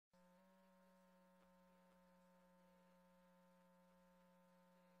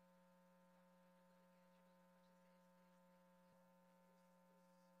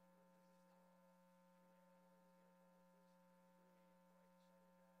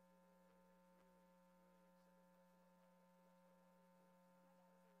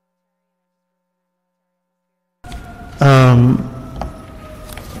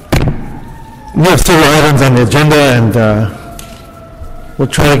We have several items on the agenda, and we'll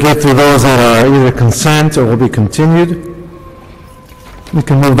try to get through those that are either consent or will be continued. We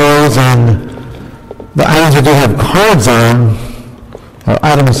can move those on. The items we do have cards on are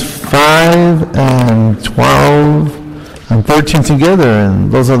items 5 and 12 and 13 together,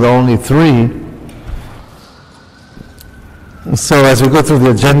 and those are the only three. So as we go through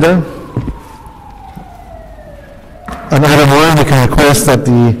the agenda, on item 1, we can request that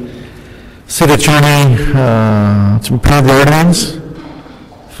the city attorney to prepare the ordinance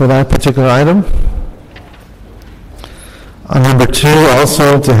for that particular item. On number 2,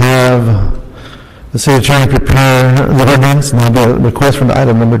 also to have the city attorney prepare the ordinance, and have a request from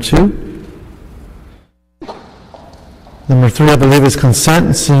item number 2. Number 3, I believe, is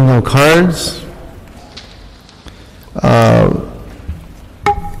consent, seeing no cards.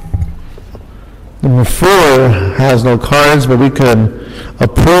 Number 4 has no cards, but we can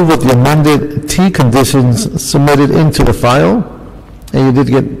approve with the amended T conditions submitted into the file. And you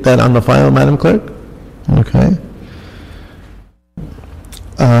did get that on the file, Madam Clerk? Okay.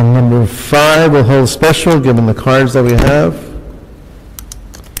 Number 5 will hold special, given the cards that we have.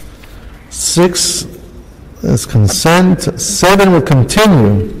 6 is consent. 7 will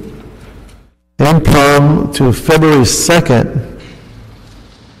continue in plum to February 2nd,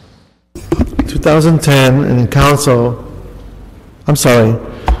 2010, and in council, I'm sorry,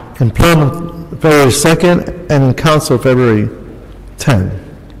 in plum February 2nd, and in council February 10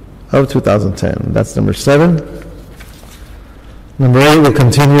 of 2010. That's number 7. Number 8 will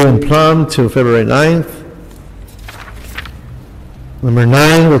continue in plum to February 9th. Number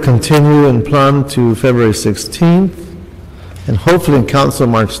 9 will continue in plum to February 16th, and hopefully in council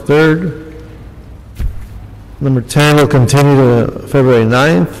March 3rd. Number 10 will continue to February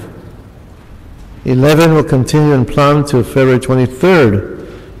 9th. 11 will continue in plum to February 23rd,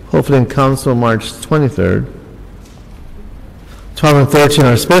 hopefully in council March 23rd. 12 and 13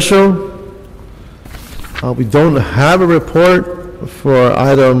 are special. We don't have a report for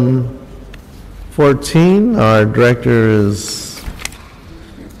item 14. Our director is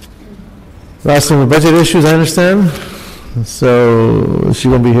wrestling with budget issues, I understand. So she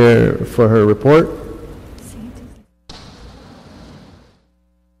won't be here for her report.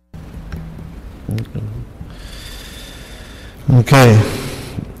 Okay.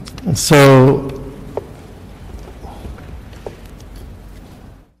 So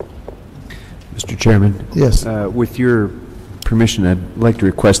Mr. Chairman? Yes. With your permission, I'd like to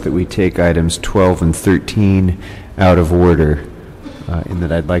request that we take items 12 and 13 out of order, in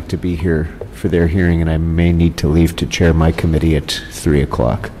that I'd like to be here for their hearing, and I may need to leave to chair my committee at 3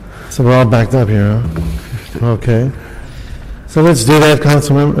 o'clock. So we're all backed up here, huh? Okay. So let's do that,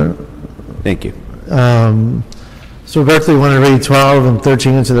 Councilmember. Thank you. So Roberto, you want to read 12 and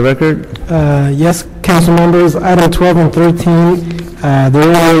 13 into the record? Yes, council members, item 12 and 13,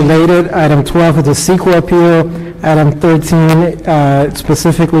 they're all related. Item 12 is a sequel appeal. Item 13,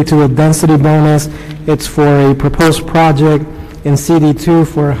 specifically to a density bonus, it's for a proposed project in CD2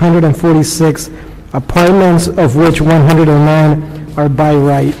 for 146 apartments, of which 109 are by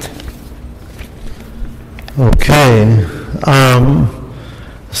right. Okay.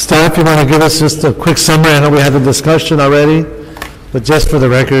 Staff, you want to give us just a quick summary? I know we had the discussion already, but just for the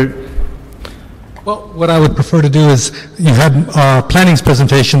record. Well, what I would prefer to do is, you had planning's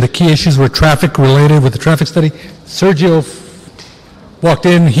presentation. The key issues were traffic related with the traffic study. Sergio walked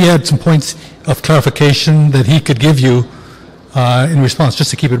in. He had some points of clarification that he could give you in response,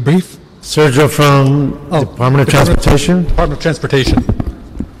 just to keep it brief. Sergio from Department of Transportation? Department of Transportation.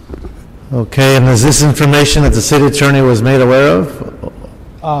 Okay, and is this information that the city attorney was made aware of?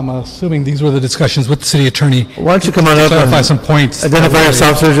 I'm assuming these were the discussions with the city attorney. Why don't you come on up clarify and some points. Identify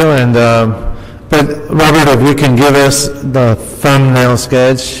yourself, Sergio, and but Robert, if you can give us the thumbnail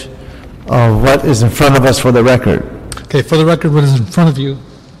sketch of what is in front of us for the record. Okay, for the record, what is in front of you?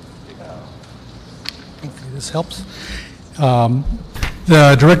 Hopefully this helps.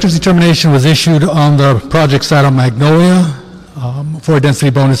 The director's determination was issued on the project site on Magnolia for a density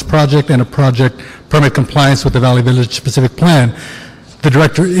bonus project and a project permit compliance with the Valley Village specific plan. The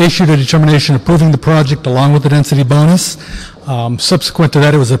director issued a determination approving the project along with the density bonus. Subsequent to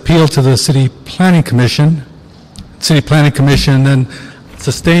that, it was appealed to the City Planning Commission. City Planning Commission then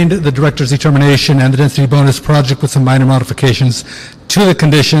sustained the director's determination and the density bonus project with some minor modifications to the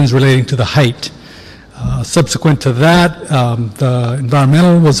conditions relating to the height. Subsequent to that, the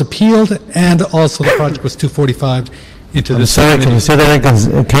environmental was appealed, and also the project was 245 into the. Sorry, can you say that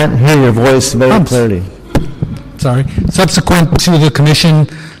again? I can't hear your voice very clearly. Sorry. Subsequent to the commission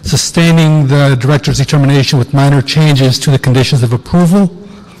sustaining the director's determination with minor changes to the conditions of approval.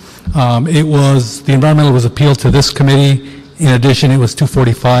 The environmental was appealed to this committee. In addition, it was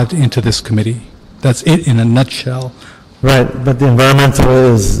 245 into this committee. That's it in a nutshell. Right, but the environmental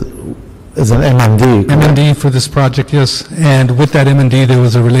is an MND, correct? MND for this project, yes. And with that MND, there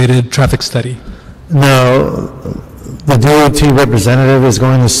was a related traffic study. Now, the DOT representative is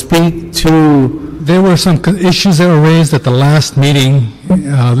going to speak to, There were some issues that were raised at the last meeting,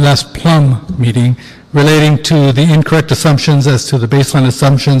 last Plum meeting, relating to the incorrect assumptions as to the baseline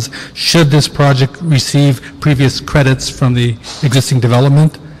assumptions should this project receive previous credits from the existing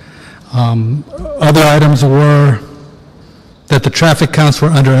development. Other items were that the traffic counts were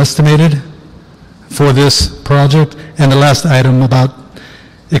underestimated for this project, and the last item about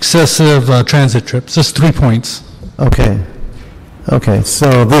excessive transit trips, just 3 points. okay. Okay,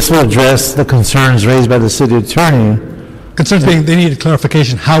 so this will address the concerns raised by the city attorney. Concerns being they needed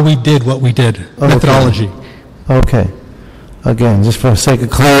clarification how we did what we did, methodology. Okay. Again, just for the sake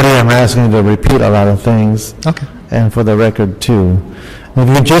of clarity, I'm asking you to repeat a lot of things. Okay. And for the record, too. If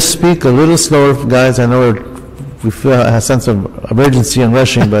you just speak a little slower, guys, I know we feel a sense of urgency and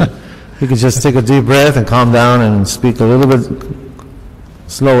rushing, but you could just take a deep breath and calm down and speak a little bit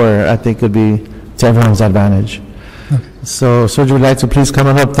slower, I think would be to everyone's advantage. Okay. So, Sergio, would you like to please come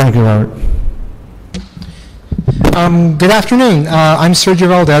on up? Thank you, Robert. Good afternoon. I'm Sergio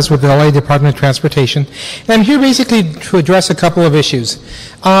Valdez with the LA Department of Transportation, and I'm here basically to address a couple of issues.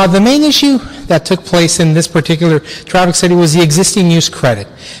 The main issue that took place in this particular traffic study was the existing use credit.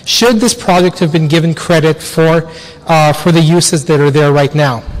 Should this project have been given credit for the uses that are there right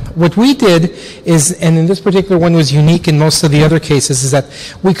now? What we did is, and in this particular one was unique in most of the other cases, is that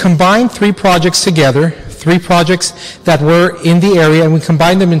we combined 3 projects together, 3 projects that were in the area, and we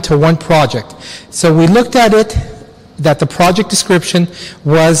combined them into one project. So we looked at it, that the project description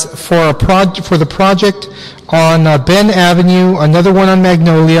was for the project on Ben Avenue, another one on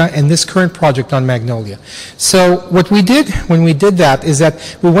Magnolia, and this current project on Magnolia. So what we did when we did that is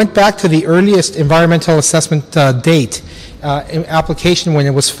that we went back to the earliest environmental assessment date application when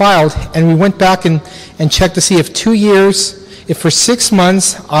it was filed, and we went back and checked to see if if for 6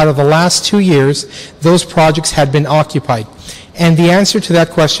 months out of the last 2 years, those projects had been occupied. And the answer to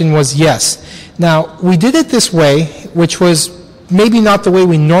that question was yes. Now, we did it this way, which was maybe not the way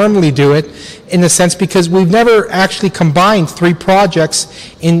we normally do it, in a sense because we've never actually combined 3 projects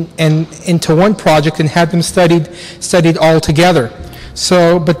into one project and had them studied all together.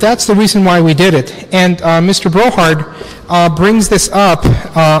 So, but that's the reason why we did it. And Mr. Brohard brings this up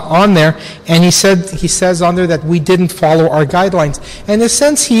on there, and he says on there that we didn't follow our guidelines. And in a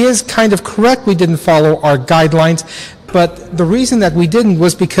sense, he is kind of correct. We didn't follow our guidelines. But the reason that we didn't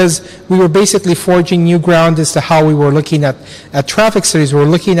was because we were basically forging new ground as to how we were looking at traffic studies. We were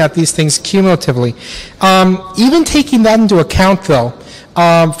looking at these things cumulatively. Even taking that into account, though,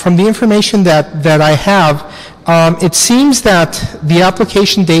 from the information that I have, it seems that the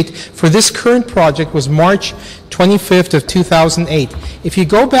application date for this current project was March 25th of 2008. If you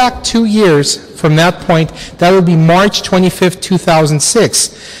go back 2 years from that point, that would be March 25th,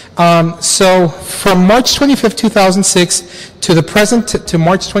 2006. So from March 25th, 2006 to the present, to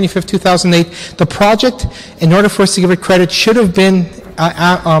March 25th, 2008, the project, in order for us to give it credit, should have been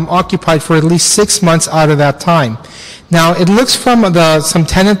occupied for at least 6 months out of that time. Now, it looks from some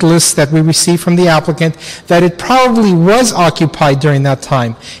tenant lists that we received from the applicant that it probably was occupied during that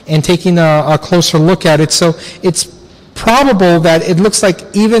time, and taking a closer look at it. So it's probable that it looks like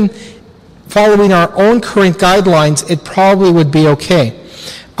even following our own current guidelines, it probably would be okay.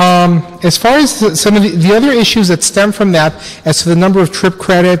 As far as some of the other issues that stem from that, as to the number of trip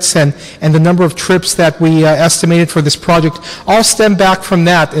credits and the number of trips that we estimated for this project, all stem back from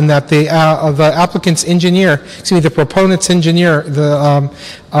that, in that the applicant's engineer, the proponent's engineer,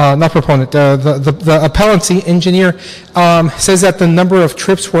 not proponent, the appellant's engineer says that the number of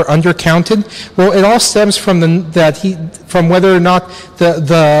trips were undercounted. Well, it all stems from from whether or not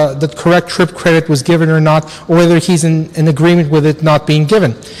the correct trip credit was given or not, or whether he's in agreement with it not being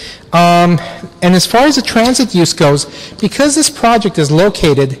given. And as far as the transit use goes, because this project is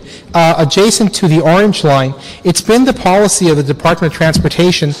located adjacent to the Orange Line, it's been the policy of the Department of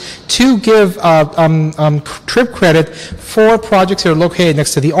Transportation to give trip credit for projects that are located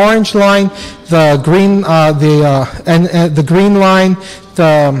next to the Orange Line, the Green, the Green Line,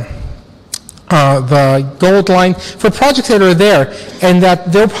 the gold line for projects that are there, and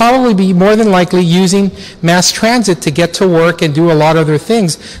that they'll probably be more than likely using mass transit to get to work and do a lot of other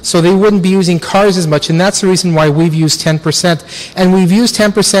things, so they wouldn't be using cars as much, and that's the reason why we've used 10%. And we've used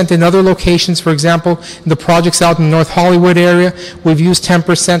 10% in other locations. For example, in the projects out in the North Hollywood area, we've used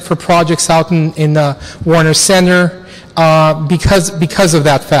 10% for projects out in Warner Center because of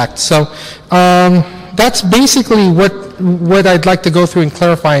that fact. So that's basically what I'd like to go through and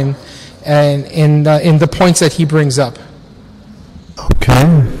clarify in the points that he brings up. Okay.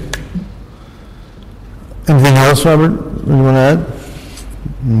 Anything else, Robert, you want to add?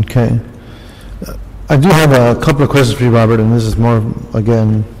 Okay. I do have a couple of questions for you, Robert, and this is more,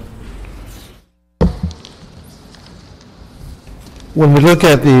 again, when we look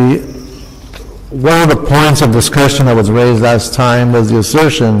at one of the points of discussion that was raised last time was the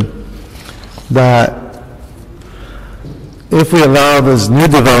assertion that if we allow this new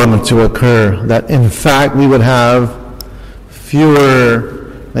development to occur, that in fact we would have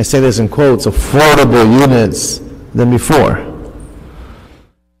fewer, I say this in quotes, affordable units than before.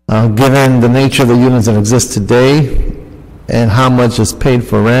 Given the nature of the units that exist today and how much is paid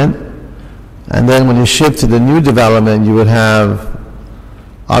for rent, and then when you shift to the new development, you would have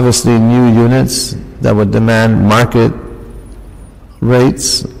obviously new units that would demand market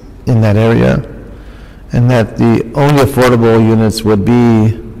rates in that area, and that the only affordable units would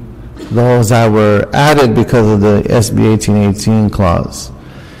be those that were added because of the SB 1818 clause.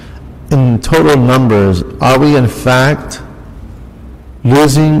 In total numbers, are we in fact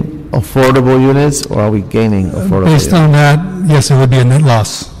losing affordable units, or are we gaining affordable units? Based on that, yes, it would be a net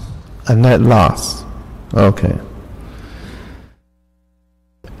loss. A net loss. Okay.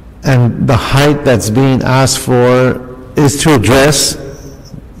 And the height that's being asked for is to address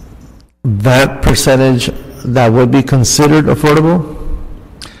that percentage that would be considered affordable?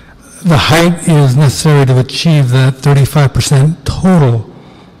 The height is necessary to achieve that 35% total,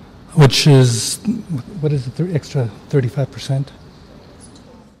 which is, what is it, extra 35%?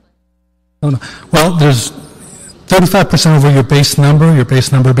 No. Well, there's 35% over your base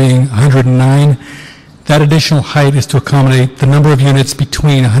number being 109. That additional height is to accommodate the number of units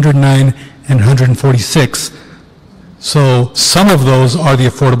between 109 and 146. So some of those are the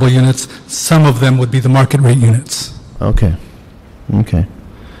affordable units, some of them would be the market rate units. Okay. Okay.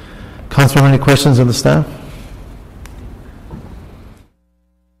 Councilor, any questions of the staff?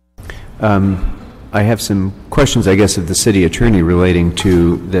 I have some questions, I guess, of the city attorney relating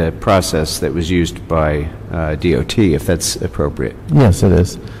to the process that was used by DOT, if that's appropriate. Yes, it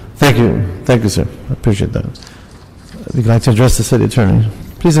is. Thank you. Thank you, sir. I appreciate that. Would you like to address the city attorney?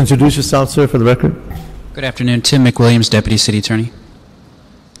 Please introduce yourself, sir, for the record. Good afternoon. Tim McWilliams, Deputy City Attorney.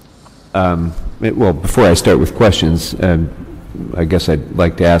 Well, before I start with questions, I guess I'd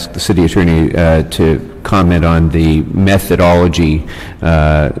like to ask the city attorney to comment on the methodology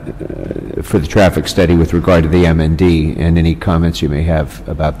for the traffic study with regard to the MND and any comments you may have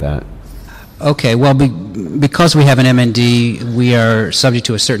about that. Okay, well, because we have an MND, we are subject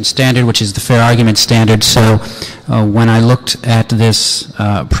to a certain standard, which is the fair argument standard. So when I looked at this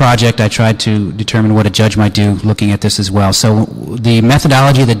project, I tried to determine what a judge might do looking at this as well. So the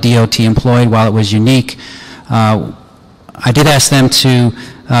methodology that DOT employed, while it was unique, I did ask them to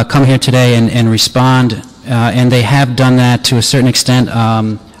come here today and respond, and they have done that to a certain extent.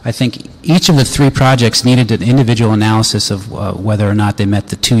 I think each of the three projects needed an individual analysis of whether or not they met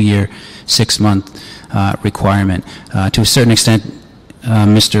the 2-year, 6-month requirement. To a certain extent,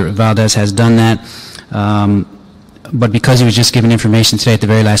 Mr. Valdez has done that, but because he was just given information today at the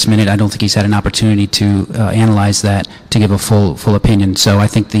very last minute, I don't think he's had an opportunity to analyze that to give a full opinion. So I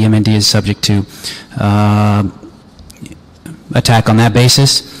think the MND is subject to attack on that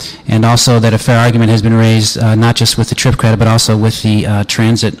basis, and also that a fair argument has been raised not just with the trip credit but also with the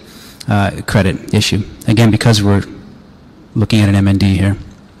transit credit issue. Again, because we're looking at an MND here.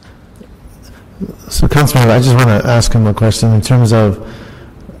 So, Councilman, I just want to ask him a question in terms of,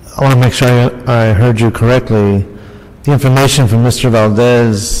 I want to make sure I heard you correctly. The information from Mr.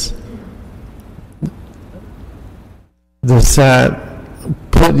 Valdez, does that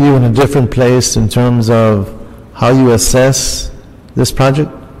put you in a different place in terms of how you assess this project?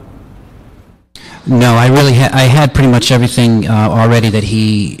 No, I had pretty much everything already that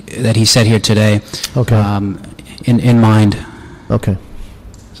he said here today. Okay. In mind. Okay.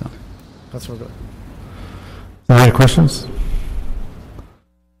 So. That's all good. Any questions?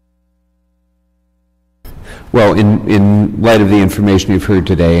 Well, in light of the information you've heard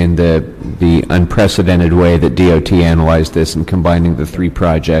today and the unprecedented way that DOT analyzed this and combining the three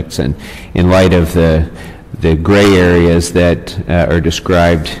projects, and in light of the the gray areas that are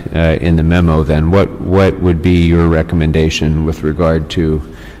described in the memo, then what would be your recommendation with regard to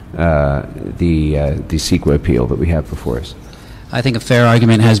the CEQA appeal that we have before us? I think a fair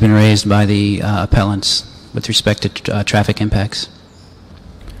argument has been raised by the appellants with respect to traffic impacts.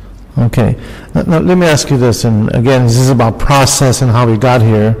 Okay. Now, let me ask you this, and again, this is about process and how we got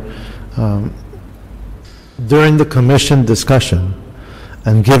here. During the commission discussion,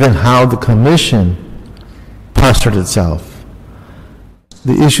 and given how the commission postured itself,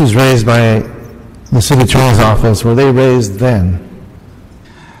 the issues raised by the city attorney's office, were they raised then?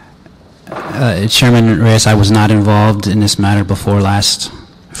 Chairman Reyes, I was not involved in this matter before last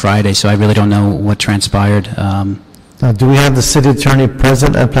Friday, so I really don't know what transpired. Now, do we have the city attorney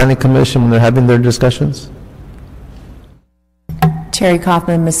present at Planning Commission when they're having their discussions? Terry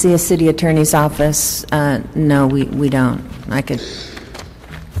Kaufman, Mesilla City Attorney's Office. No, we don't.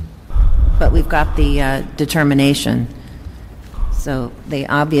 But we've got the determination. So they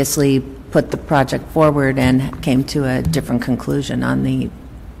obviously put the project forward and came to a different conclusion on the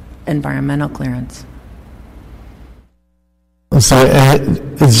environmental clearance. So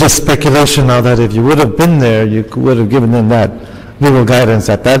it's just speculation now that if you would have been there, you would have given them that legal guidance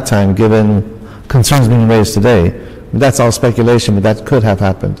at that time, given concerns being raised today. That's all speculation, but that could have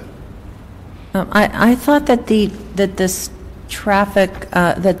happened. I thought that this traffic,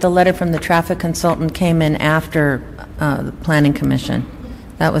 that the letter from the traffic consultant came in after the Planning Commission.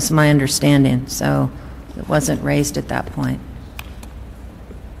 That was my understanding, so it wasn't raised at that point.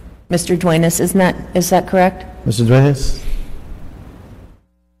 Mr. Duenas, is that correct? Mr. Duenas?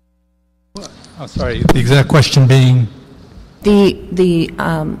 Oh, sorry, the exact question being?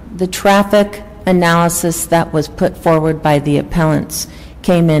 The traffic analysis that was put forward by the appellants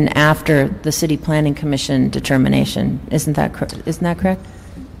came in after the City Planning Commission determination. Isn't that correct?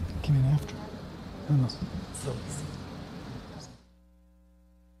 Came in after.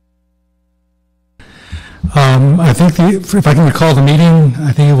 I think, if I can recall the meeting,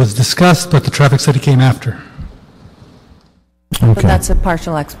 I think it was discussed, but the traffic study came after. Okay. But that's a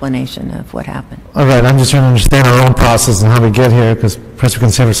partial explanation of what happened. All right, I'm just trying to understand our own process and how we get here, because press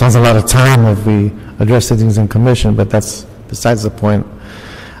reconsider sounds a lot of time if we address the things in commission, but that's besides the point.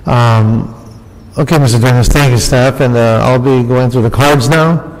 Okay, Mr. Duenas, thank you, staff, and I'll be going through the cards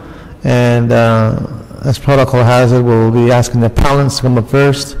now, and as protocol has it, we'll be asking the appellants to come up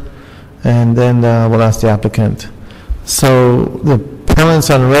first, and then we'll ask the applicant. So the appellants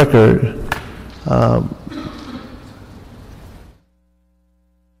on record,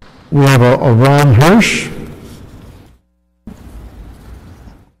 we have a Ron Hirsch.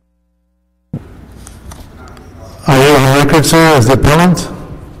 Are you on record, sir, as the appellant?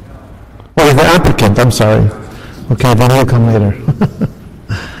 Or the applicant, I'm sorry. Okay, then he'll come later.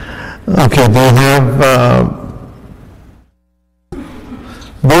 Okay, they have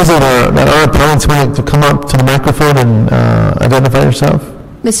those that are appellants wanting to come up to the microphone and identify yourself.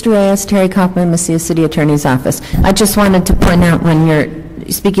 Mr. Reyes, Terry Kaufman, Mesilla City Attorney's Office. I just wanted to point out, when you're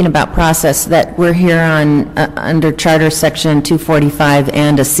speaking about process, that we're here on under Charter Section 245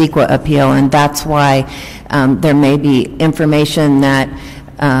 and a CEQA appeal, and that's why there may be information that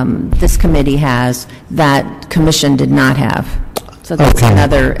this committee has that commission did not have. So that's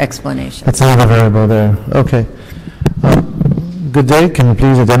another explanation. That's another variable there. Okay. Good day. Can you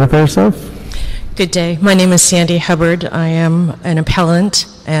please identify yourself? Good day. My name is Sandy Hubbard. I am an appellant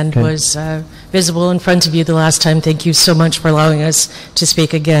and was visible in front of you the last time. Thank you so much for allowing us to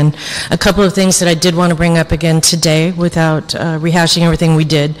speak again. A couple of things that I did want to bring up again today without rehashing everything we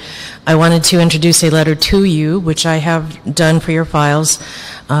did. I wanted to introduce a letter to you, which I have done for your files,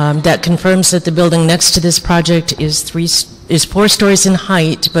 that confirms that the building next to this project is 4 stories in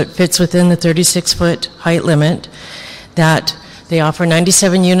height, but fits within the 36-foot height limit, that they offer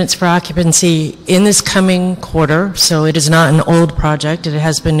 97 units for occupancy in this coming quarter, so it is not an old project, it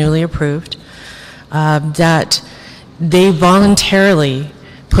has been newly approved, that they voluntarily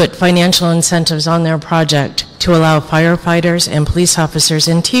put financial incentives on their project to allow firefighters and police officers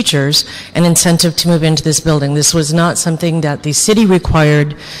and teachers an incentive to move into this building. This was not something that the city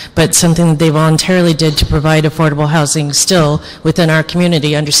required, but something that they voluntarily did to provide affordable housing still within our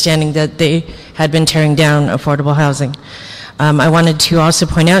community, understanding that they had been tearing down affordable housing. I wanted to also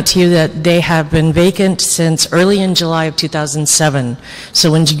point out to you that they have been vacant since early in July of 2007.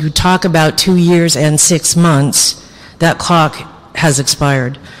 So when you talk about 2 years and 6 months, that clock has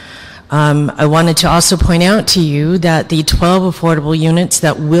expired. I wanted to also point out to you that the 12 affordable units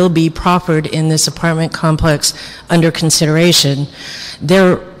that will be proffered in this apartment complex under consideration,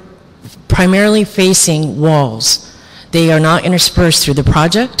 they're primarily facing walls. They are not interspersed through the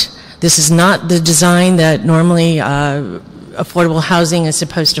project. This is not the design that normally affordable housing is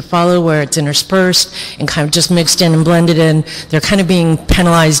supposed to follow, where it's interspersed and kind of just mixed in and blended in. They're kind of being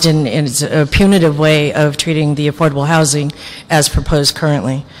penalized in a punitive way of treating the affordable housing as proposed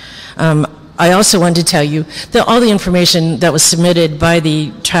currently. I also wanted to tell you that all the information that was submitted by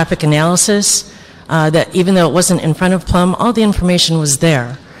the traffic analysis, that even though it wasn't in front of Plum, all the information was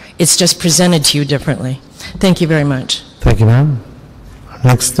there. It's just presented to you differently. Thank you very much. Thank you, ma'am.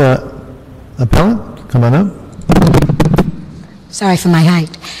 Next appellant, come on up. Sorry for my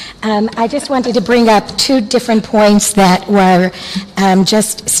height. I just wanted to bring up two different points that were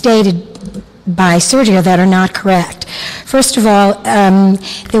just stated by Sergio that are not correct. First of all,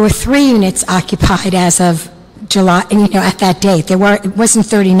 there were 3 units occupied as of July, at that date. It wasn't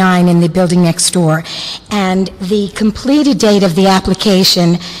 39 in the building next door. And the completed date of the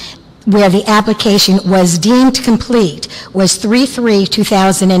application, where the application was deemed complete, was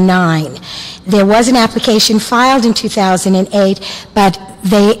 3/3/2009. There was an application filed in 2008, but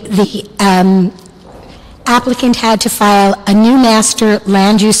the applicant had to file a new master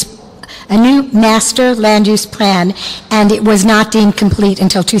land use plan, and it was not deemed complete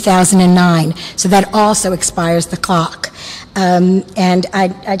until 2009. So that also expires the clock. And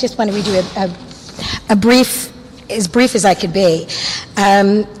I just want to read you a brief, as brief as I could be.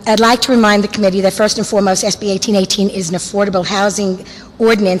 I'd like to remind the committee that first and foremost, SB 1818 is an affordable housing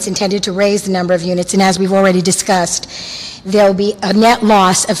ordinance intended to raise the number of units, and as we've already discussed, there will be a net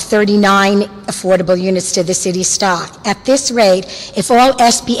loss of 39 affordable units to the city stock. At this rate, if all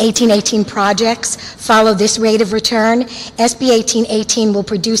SB 1818 projects follow this rate of return, SB 1818 will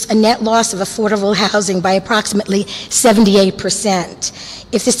produce a net loss of affordable housing by approximately 78%.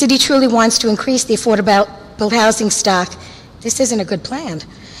 If the city truly wants to increase the affordable housing stock, this isn't a good plan.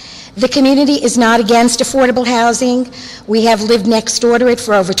 The community is not against affordable housing. We have lived next door to it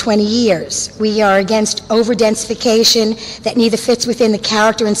for over 20 years. We are against over-densification that neither fits within the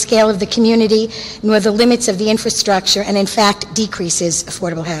character and scale of the community nor the limits of the infrastructure, and in fact decreases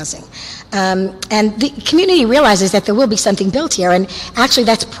affordable housing. And the community realizes that there will be something built here, and actually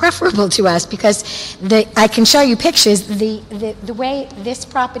that's preferable to us because I can show you pictures. The way this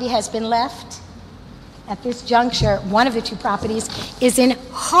property has been left at this juncture, one of the 2 properties is in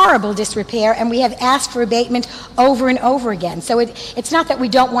horrible disrepair, and we have asked for abatement over and over again. So it's not that we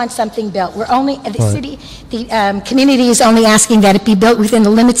don't want something built. We're only, the city, the community is only asking that it be built within the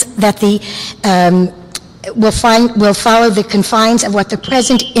limits that the, will follow the confines of what the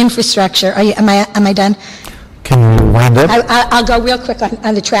present infrastructure, am I done? Can you wind up? I'll go real quick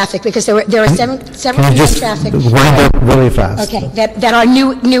on the traffic, because there are several Can you just traffic. wind up really fast? Okay, that are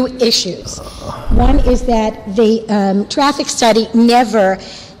new issues. One is that the traffic study never,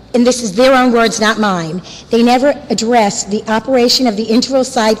 and this is their own words, not mine, they never address the operation of the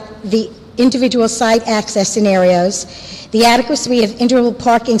individual site access scenarios, the adequacy of interval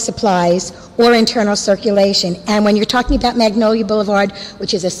parking supplies, or internal circulation. And when you're talking about Magnolia Boulevard,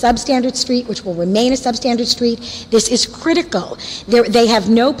 which is a substandard street, which will remain a substandard street, this is critical. They have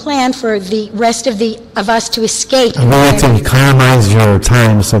no plan for the rest of us to escape. I'm going to economize your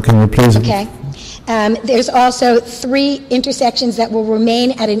time, so can you please? Okay. There's also 3 intersections that will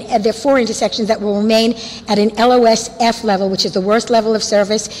remain at there are 4 intersections that will remain at an LOS F level, which is the worst level of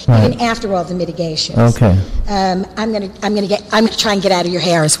service, even after all the mitigations. Okay. I'm going to try and get out of your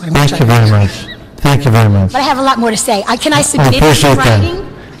hair. Is what I'm Thank you very much. Thank you very much. But I have a lot more to say. Can I submit it in appreciate that. writing?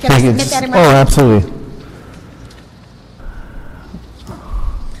 Can I submit that in writing? Oh, absolutely.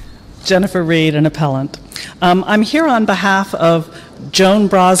 Jennifer Reed, an appellant. I'm here on behalf of Joan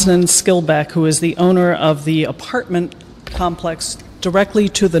Brosnan Skilbeck, who is the owner of the apartment complex directly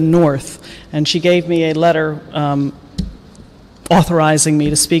to the north, and she gave me a letter authorizing me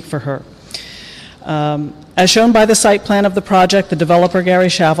to speak for her. As shown by the site plan of the project, the developer, Gary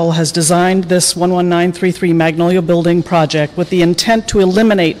Shavel, has designed this 11933 Magnolia Building project with the intent to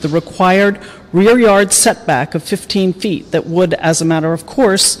eliminate the required rear yard setback of 15 feet that would, as a matter of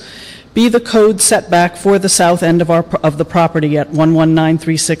course, be the code setback for the south end of the property at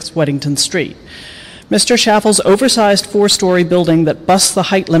 11936 Weddington Street. Mr. Shavel's oversized 4-story building that busts the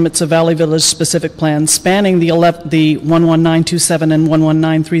height limits of Valley Village specific plans spanning the 11927 and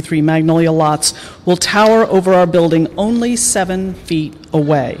 11933 Magnolia lots will tower over our building only 7 feet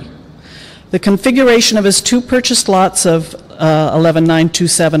away. The configuration of his 2 purchased lots of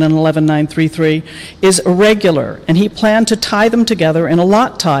 11927 and 11933 is irregular, and he planned to tie them together in a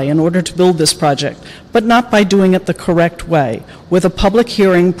lot tie in order to build this project, but not by doing it the correct way, with a public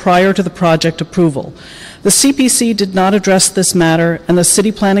hearing prior to the project approval. The CPC did not address this matter, and the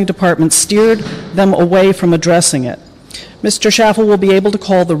City Planning Department steered them away from addressing it. Mr. Schaffel will be able to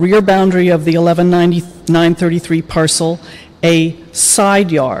call the rear boundary of the 119933 parcel a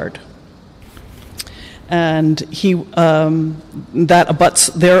side yard. And that abuts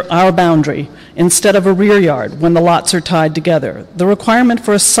our boundary instead of a rear yard when the lots are tied together. The requirement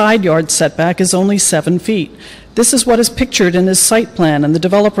for a side yard setback is only 7 feet. This is what is pictured in his site plan, and the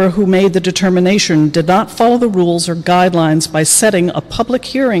developer who made the determination did not follow the rules or guidelines by setting a public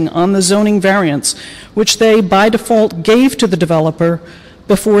hearing on the zoning variance, which they by default gave to the developer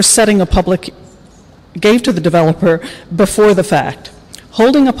before before the fact.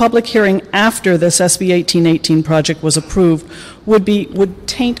 Holding a public hearing after this SB 1818 project was approved would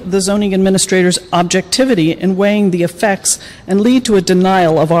taint the zoning administrator's objectivity in weighing the effects and lead to a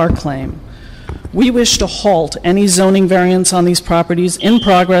denial of our claim. We wish to halt any zoning variance on these properties in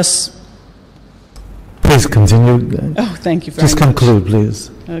progress. Please continue. Oh, thank you very much. Just conclude, please.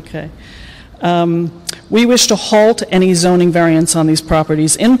 Okay. We wish to halt any zoning variance on these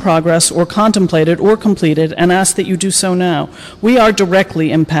properties in progress or contemplated or completed and ask that you do so now. We are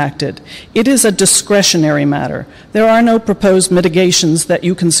directly impacted. It is a discretionary matter. There are no proposed mitigations that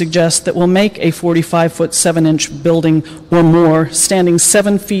you can suggest that will make a 45-foot, 7-inch building or more standing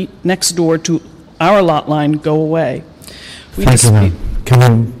 7 feet next door to our lot line go away. Thank you, ma'am. Can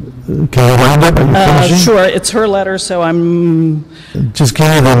you wind up? Are you finishing? Sure, it's her letter, so I'm... Just give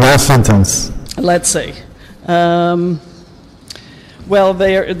me the last sentence. Let's see. Well,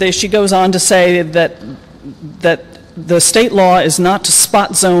 she goes on to say that the state law is not to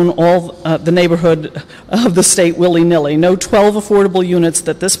spot zone all the neighborhood of the state willy-nilly. No 12 affordable units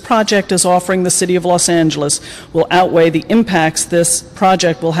that this project is offering the city of Los Angeles will outweigh the impacts this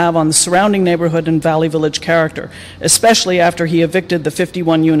project will have on the surrounding neighborhood and Valley Village character, especially after he evicted the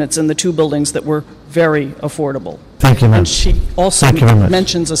 51 units in the 2 buildings that were very affordable. Thank you, ma'am. And she also Thank you very much.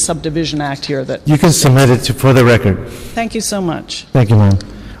 mentions a subdivision act here that... You can submit it for the record. Thank you so much. Thank you, ma'am.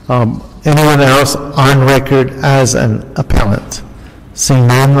 Anyone else on record as an appellant? Seeing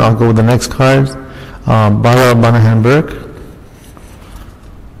none, I'll go with the next card. Barbara Monahan-Burke.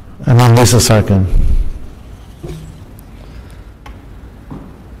 And then Lisa Sarkin.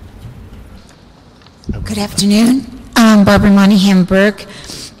 Good afternoon. Barbara Monahan-Burke.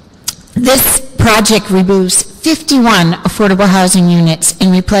 This project removes 51 affordable housing units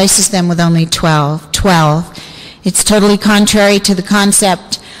and replaces them with only 12. It's totally contrary to the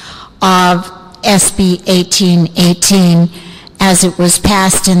concept of SB 1818 as it was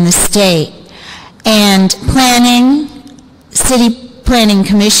passed in the state. And City Planning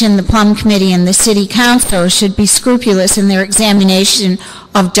Commission, the Plum Committee, and the City Council should be scrupulous in their examination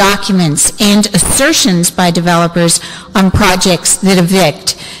of documents and assertions by developers on projects that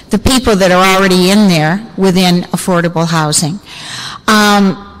evict the people that are already in there within affordable housing.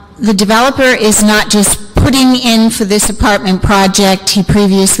 The developer is not just putting in for this apartment project. He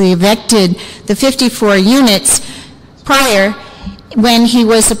previously evicted the 54 units prior when he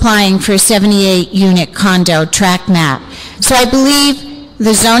was applying for a 78-unit condo tract map. So I believe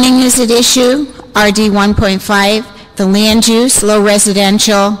the zoning is at issue, RD 1.5, the land use, low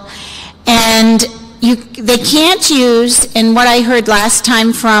residential, and they can't use, and what I heard last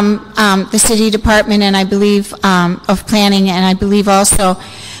time from the city department and I believe of planning, and I believe also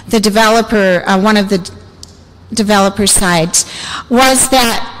the developer, one of the developer sides, was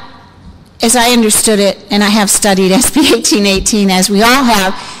that, as I understood it, and I have studied SB 1818 as we all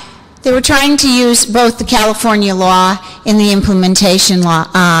have, they were trying to use both the California law and the implementation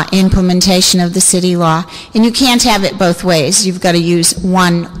of the city law. And you can't have it both ways. You've got to use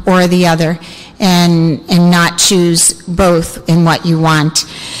one or the other and not choose both in what you want.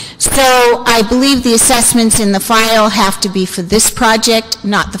 So I believe the assessments in the file have to be for this project,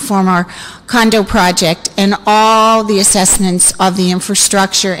 not the former condo project, and all the assessments of the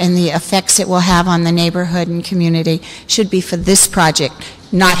infrastructure and the effects it will have on the neighborhood and community should be for this project,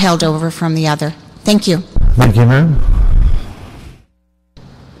 not held over from the other. Thank you. Thank you, ma'am.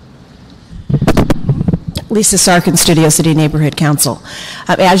 Lisa Sarkin, Studio City Neighborhood Council.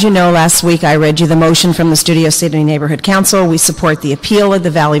 As you know, last week I read you the motion from the Studio City Neighborhood Council. We support the appeal of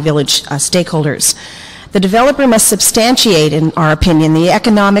the Valley Village stakeholders. The developer must substantiate, in our opinion, the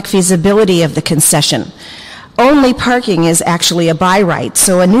economic feasibility of the concession. Only parking is actually a by right,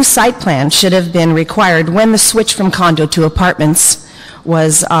 so a new site plan should have been required when the switch from condo to apartments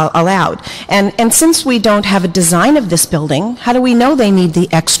was allowed. And since we don't have a design of this building, how do we know they need the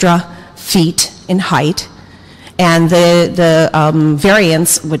extra feet in height and the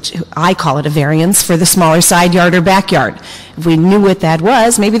variance, which I call it a variance, for the smaller side yard or backyard. If we knew what that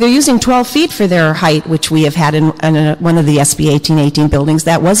was, maybe they're using 12 feet for their height, which we have had in one of the SB 1818 buildings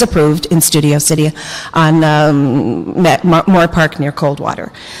that was approved in Studio City on Moore Park near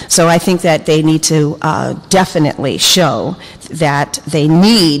Coldwater. So I think that they need to definitely show that they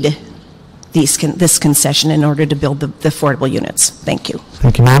need this concession in order to build the affordable units. Thank you.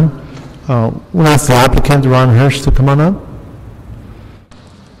 Thank you, ma'am. We'll ask the applicant, Ron Hirsch, to come on up.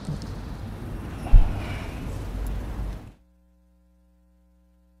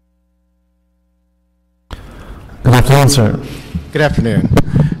 Good afternoon, sir. Good afternoon.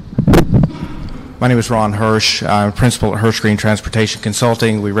 My name is Ron Hirsch. I'm principal at Hirsch Green Transportation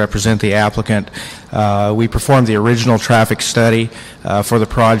Consulting. We represent the applicant. We performed the original traffic study for the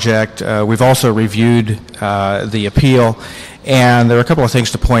project. We've also reviewed the appeal, and there are a couple of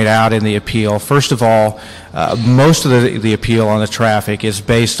things to point out in the appeal. First of all, most of the appeal on the traffic is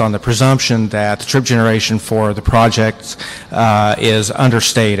based on the presumption that the trip generation for the project is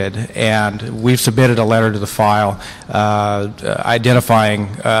understated, and we've submitted a letter to the file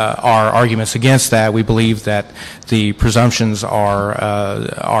identifying our arguments against that. We believe that the presumptions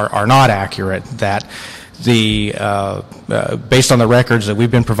are not accurate, that based on the records that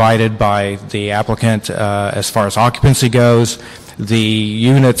we've been provided by the applicant as far as occupancy goes, the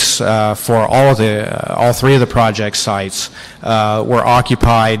units for all three of the project sites were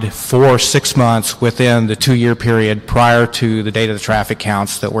occupied for 6 months within the 2-year period prior to the date of the traffic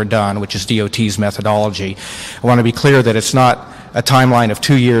counts that were done, which is DOT's methodology. I want to be clear that it's not a timeline of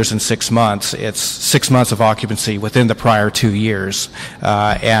 2 years and 6 months. It's 6 months of occupancy within the prior 2 years.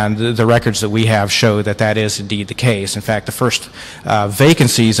 And the records that we have show that that is indeed the case. In fact, the first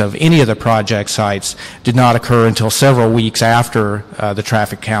vacancies of any of the project sites did not occur until several weeks after the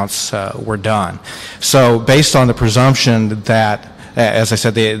traffic counts were done. So based on the presumption that, as I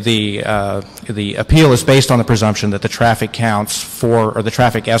said, the appeal is based on the presumption that the traffic counts or the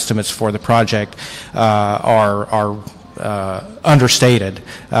traffic estimates for the project are understated,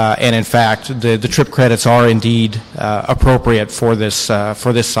 and in fact, the trip credits are indeed appropriate for this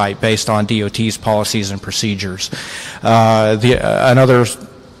site based on DOT's policies and procedures. Another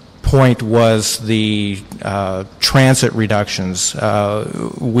point was the transit reductions.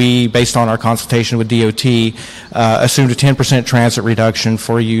 We, based on our consultation with DOT, assumed a 10% transit reduction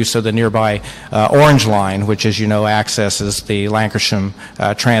for use of the nearby Orange Line, which, as you know, accesses the Lancashire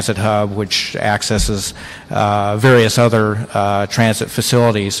Transit Hub, which accesses various other transit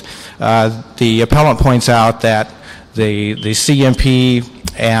facilities. The appellant points out that the CMP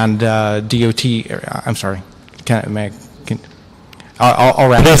and DOT, I'm sorry, I'll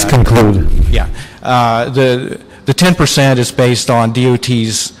wrap it up. Please conclude. Yeah. The 10% is based on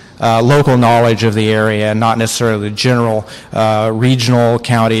DOT's local knowledge of the area, and not necessarily the general regional,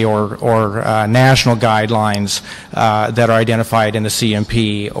 county, or national guidelines that are identified in the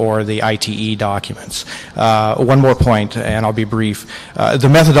CMP or the ITE documents. One more point, and I'll be brief. The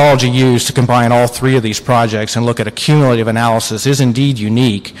methodology used to combine all three of these projects and look at a cumulative analysis is indeed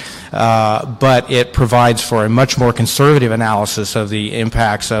unique, but it provides for a much more conservative analysis of the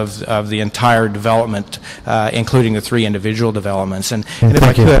impacts of the entire development, including the three individual developments. And if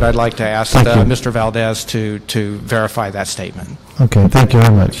I could, I'd like to ask Mr. Valdez to verify that statement. Okay, thank you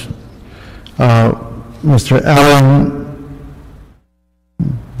very much. Mr. Alan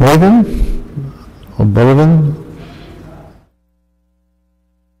Bolivin?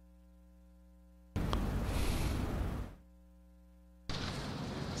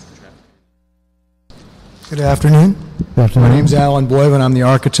 Good afternoon. Good afternoon. My name is Alan Boyven. I'm the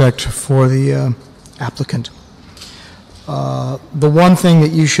architect for the applicant. The one thing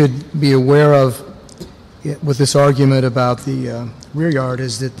that you should be aware of with this argument about the rear yard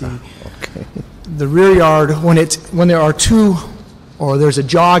is that the rear yard, when there are two, or there's a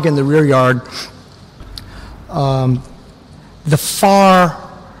jog in the rear yard, the far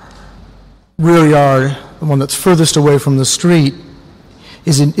rear yard, the one that's furthest away from the street,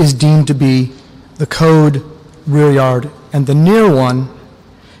 is deemed to be the code rear yard, and the near one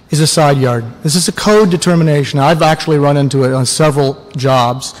is a side yard. This is a code determination. I've actually run into it on several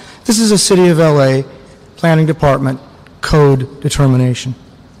jobs. This is a City of LA Planning Department code determination.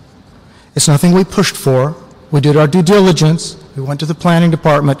 It's nothing we pushed for. We did our due diligence. We went to the Planning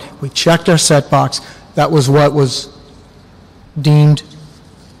Department. We checked our set box. That was what was deemed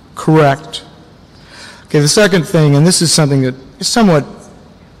correct. Okay, the second thing, and this is something that is somewhat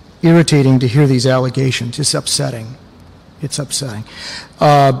irritating to hear these allegations. It's upsetting. It's upsetting.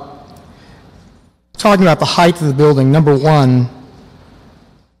 Talking about the height of the building, number one,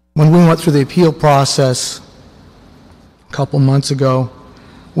 when we went through the appeal process, a couple months ago.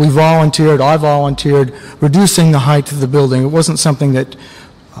 I volunteered reducing the height of the building. It wasn't something that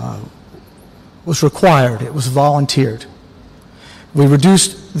was required, it was volunteered. We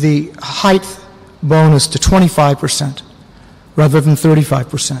reduced the height bonus to 25% rather than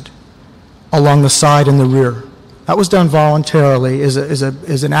 35% along the side and the rear. That was done voluntarily as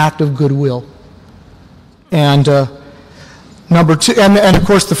an act of goodwill. And number two, and of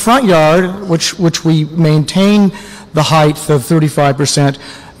course the front yard, which we maintain the height of 35%,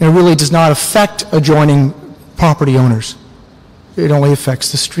 it really does not affect adjoining property owners. It only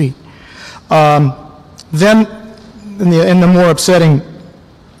affects the street. Then, and the more upsetting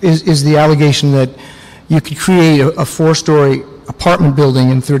is the allegation that you could create a four-story apartment building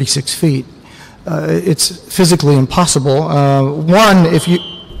in 36 feet. It's physically impossible.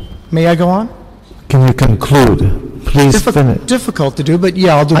 May I go on? Can you conclude? Please finish. Difficult to do, but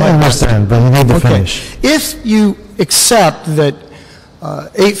yeah, I'll do my best. I understand, but you need to finish. If you accept that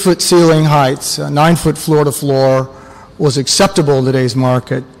 8-foot ceiling heights, 9-foot floor-to-floor was acceptable in today's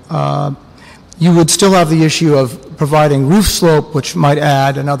market, you would still have the issue of providing roof slope, which might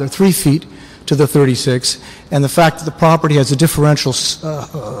add another 3 feet to the 36, and the fact that the property has a differential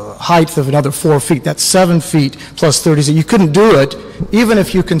height of another 4 feet. That's 7 feet plus 30. So you couldn't do it, even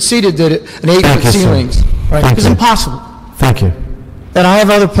if you conceded that an 8-foot ceiling, right? It's impossible. Thank you. And I have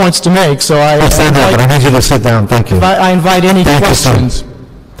other points to make, so I need you to sit down. Thank you. I invite any questions.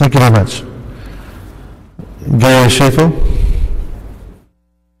 Thank you very much. Gary Schaefer.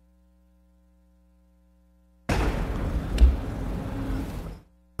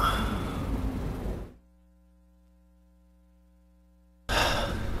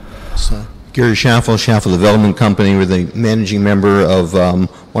 Gary Schaffel, Schaffel Development Company. We're the managing member of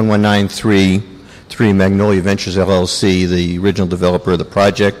 11933 Magnolia Ventures LLC, the original developer of the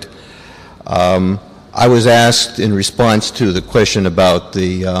project. I was asked in response to the question about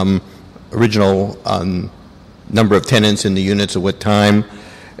the original number of tenants in the units at what time,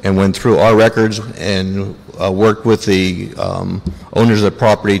 and went through our records and worked with the owners of the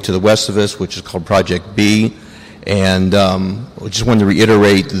property to the west of us, which is called Project B, and I just wanted to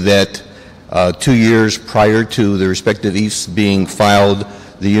reiterate that 2 years prior to the respective EIFs being filed,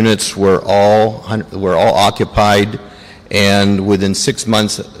 the units were all occupied, and within 6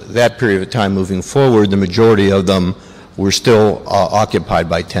 months, that period of time moving forward, the majority of them were still occupied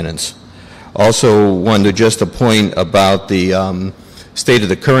by tenants. Also wanted to address a point about the state of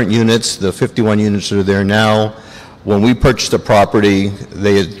the current units, the 51 units that are there now. When we purchased the property,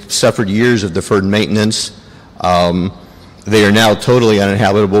 they had suffered years of deferred maintenance. They are now totally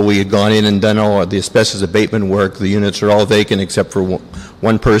uninhabitable. We had gone in and done all the asbestos abatement work. The units are all vacant except for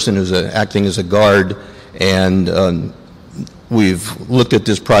one person who's acting as a guard, and we've looked at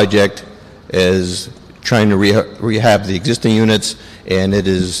this project as trying to rehab the existing units, and it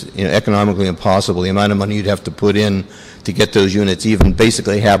is economically impossible. The amount of money you'd have to put in to get those units even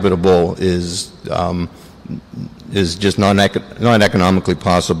basically habitable is just not economically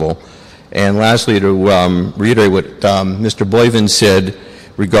possible. And lastly, to reiterate what Mr. Boyven said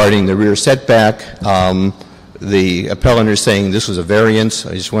regarding the rear setback, the appellant is saying this was a variance.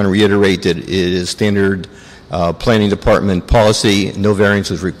 I just want to reiterate that it is standard planning department policy. No variance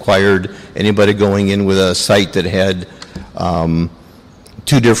was required. Anybody going in with a site that had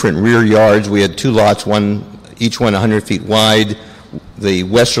 2 different rear yards, we had 2 lots, each one 100 feet wide. The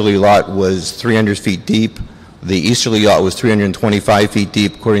westerly lot was 300 feet deep. The easterly lot was 325 feet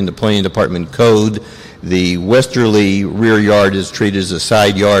deep according to the planning department code. The westerly rear yard is treated as a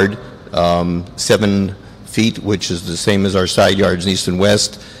side yard, 7 feet, which is the same as our side yards in east and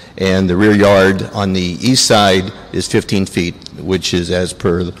west. And the rear yard on the east side is 15 feet, which is as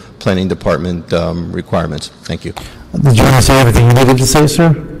per the planning department requirements. Thank you. Did you want to say everything you needed to say,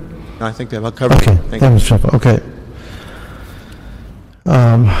 sir? No, I think that about covered. Okay, Thank you. Mr. Schaefer. Okay.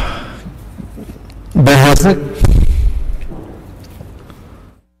 Ben Hasnick?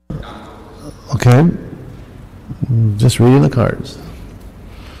 Okay. Just reading the cards.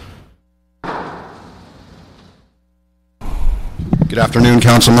 Good afternoon,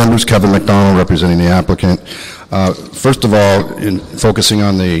 council members. Kevin McDonald representing the applicant. First of all, in focusing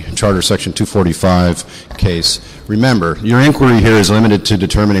on the Charter Section 245 case, remember, your inquiry here is limited to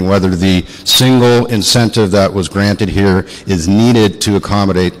determining whether the single incentive that was granted here is needed to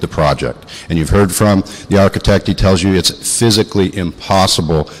accommodate the project. And you've heard from the architect. He tells you it's physically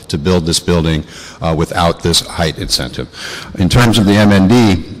impossible to build this building without this height incentive. In terms of the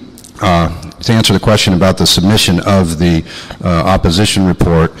MND, to answer the question about the submission of the opposition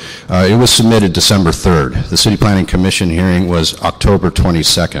report, it was submitted December 3rd. The City Planning Commission hearing was October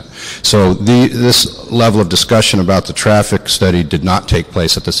 22nd. So this level of discussion about the traffic study did not take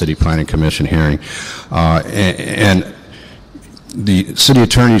place at the City Planning Commission hearing. And the city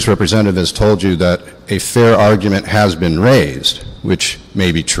attorney's representative has told you that a fair argument has been raised, which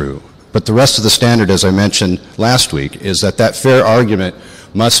may be true. But the rest of the standard, as I mentioned last week, is that that fair argument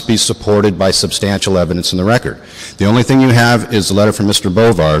must be supported by substantial evidence in the record. The only thing you have is the letter from Mr.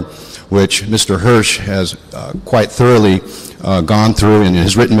 Bovard, which Mr. Hirsch has quite thoroughly gone through in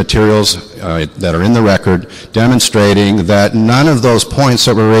his written materials that are in the record, demonstrating that none of those points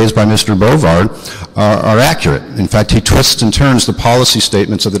that were raised by Mr. Bovard are accurate. In fact, he twists and turns the policy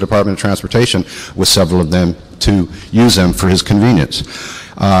statements of the Department of Transportation with several of them to use them for his convenience.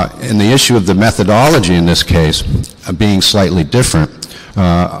 And the issue of the methodology in this case being slightly different,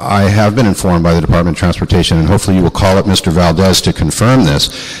 I have been informed by the Department of Transportation, and hopefully you will call up Mr. Valdez to confirm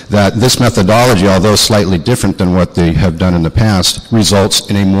this, that this methodology, although slightly different than what they have done in the past, results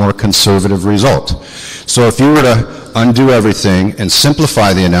in a more conservative result. So if you were to undo everything and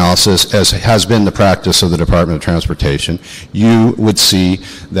simplify the analysis, as has been the practice of the Department of Transportation, you would see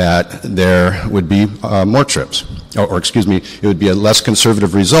that there would be more trips. Or excuse me, it would be a less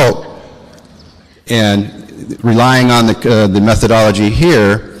conservative result. And relying on the methodology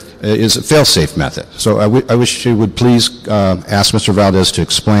here is a fail-safe method. So I wish you would please ask Mr. Valdez to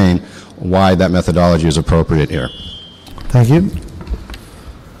explain why that methodology is appropriate here. Thank you.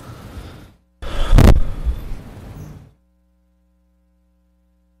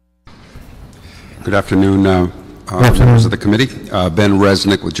 Good afternoon, members of the committee. Ben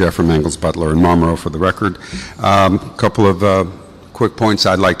Resnick with Jeffrey Mangels Butler and Marlboro for the record. A couple of quick points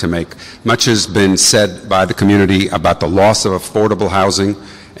I'd like to make. Much has been said by the community about the loss of affordable housing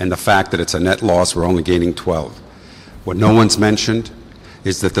and the fact that it's a net loss. We're only gaining 12. What no one's mentioned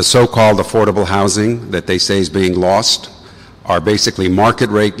is that the so-called affordable housing that they say is being lost are basically market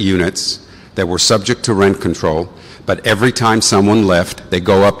rate units that were subject to rent control, but every time someone left, they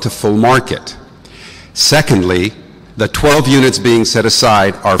go up to full market. Secondly, the 12 units being set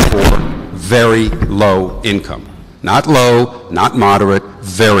aside are for very low income. Not low, not moderate,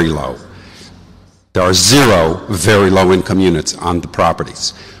 very low. There are 0 very low income units on the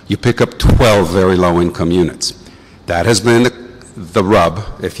properties. You pick up 12 very low income units. That has been the rub,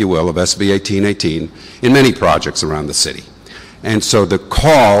 if you will, of SB 1818 in many projects around the city. And so the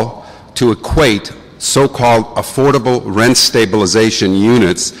call to equate so-called affordable rent stabilization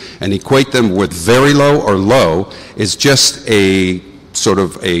units and equate them with very low or low is just a sort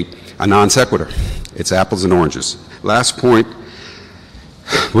of a non sequitur. It's apples and oranges. Last point,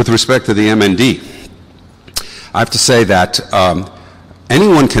 with respect to the MND, I have to say that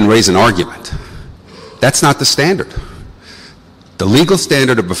anyone can raise an argument. That's not the standard. The legal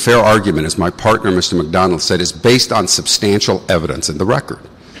standard of a fair argument, as my partner, Mr. McDonald, said, is based on substantial evidence in the record.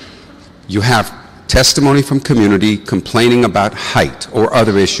 You have testimony from community complaining about height or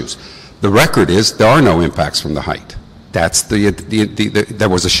other issues. The record is there are no impacts from the height. That's there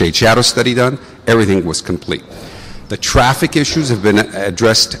was a shade shadow study done. Everything was complete. The traffic issues have been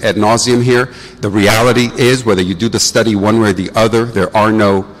addressed ad nauseum here. The reality is, whether you do the study one way or the other, there are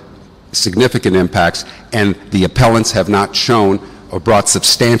no significant impacts, and the appellants have not shown or brought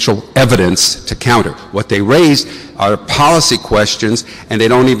substantial evidence to counter. What they raised are policy questions, and they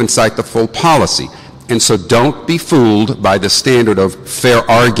don't even cite the full policy. And so don't be fooled by the standard of fair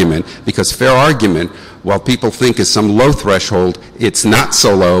argument, because fair argument, while people think is some low threshold, it's not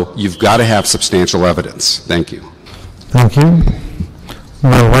so low. You've got to have substantial evidence. Thank you. Thank you.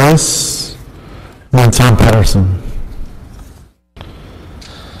 Mayor Weiss, and Tom Patterson.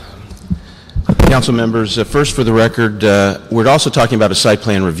 Council members, first for the record, we're also talking about a site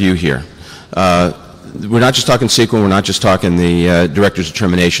plan review here. We're not just talking CEQA, we're not just talking the director's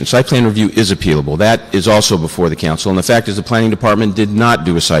determination. Site plan review is appealable. That is also before the council. And the fact is the planning department did not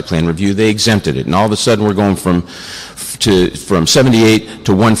do a site plan review. They exempted it. And all of a sudden we're going from 78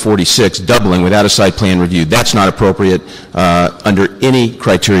 to 146, doubling without a site plan review. That's not appropriate under any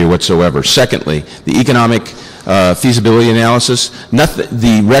criteria whatsoever. Secondly, the economic feasibility analysis,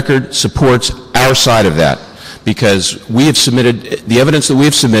 the record supports our side of that, because we have submitted, the evidence that we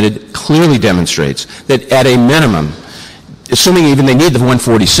have submitted clearly demonstrates that at a minimum, assuming even they need the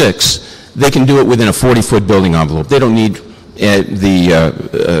 146, they can do it within a 40-foot building envelope. They don't need the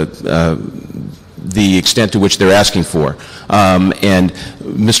the extent to which they're asking for. And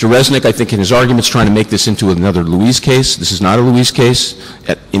Mr. Resnick, I think in his argument, is trying to make this into another Louise case. This is not a Louise case.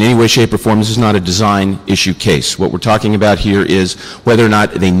 In any way, shape, or form, this is not a design issue case. What we're talking about here is whether or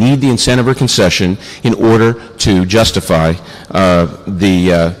not they need the incentive or concession in order to justify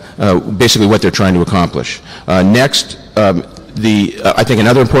basically what they're trying to accomplish. Next, I think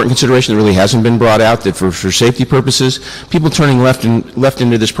another important consideration that really hasn't been brought out, that for safety purposes, people turning left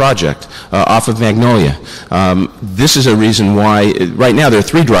into this project off of Magnolia. This is a reason why right now there are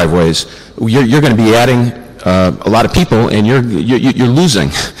 3 driveways. You're going to be adding a lot of people, and you're losing.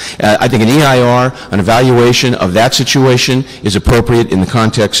 I think an EIR, an evaluation of that situation, is appropriate in the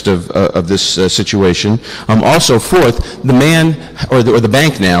context of this situation. Also, fourth, the man or the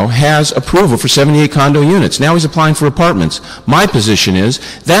bank now has approval for 78 condo units. Now he's applying for apartments. My position is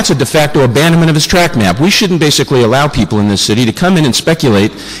that's a de facto abandonment of his track map. We shouldn't basically allow people in this city to come in and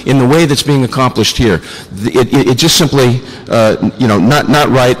speculate in the way that's being accomplished here. It just simply, not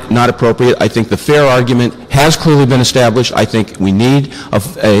right, not appropriate. I think the fair argument has clearly been established. I think we need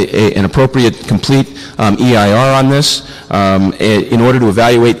an appropriate, complete EIR on this in order to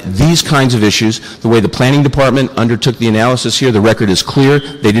evaluate these kinds of issues. The way the Planning Department undertook the analysis here, the record is clear.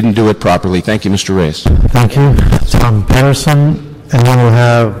 They didn't do it properly. Thank you, Mr. Reyes. Thank you. Tom Patterson, and then we'll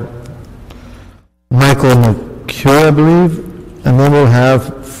have Michael McHugh, I believe, and then we'll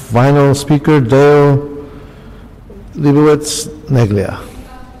have final speaker, Dale Leibowitz-Neglia.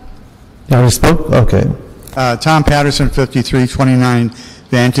 You already spoke? Okay. Tom Patterson, 5329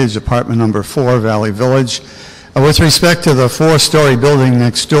 Vantage, apartment number 4, Valley Village. With respect to the 4-story building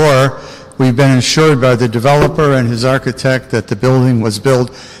next door, we've been assured by the developer and his architect that the building was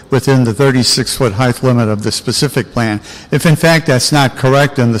built within the 36-foot height limit of the specific plan. If in fact that's not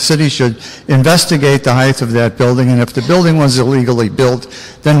correct, then the city should investigate the height of that building, and if the building was illegally built,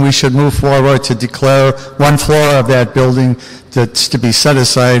 then we should move forward to declare 1 floor of that building that's to be set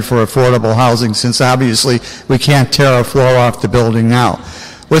aside for affordable housing, since obviously we can't tear a floor off the building now.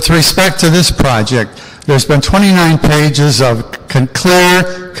 With respect to this project, there's been 29 pages of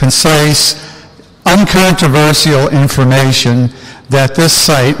clear, concise, uncontroversial information that this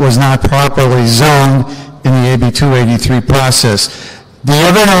site was not properly zoned in the AB 283 process. The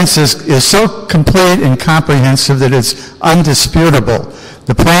evidence is so complete and comprehensive that it's undisputable.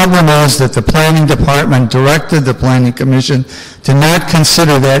 The problem is that the Planning Department directed the Planning Commission to not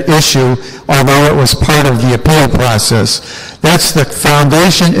consider that issue, although it was part of the appeal process. That's the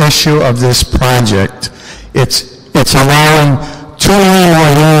foundation issue of this project. It's allowing 2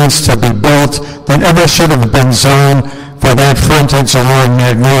 more units to be built than ever should have been zoned for that frontage along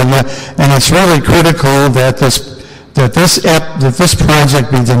Magnolia, and it's really critical that this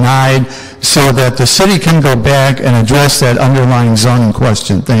project be denied so that the city can go back and address that underlying zoning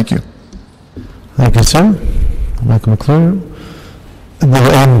question. Thank you. Thank you, sir. Michael McClure. And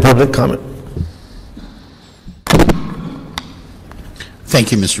we'll end public comment.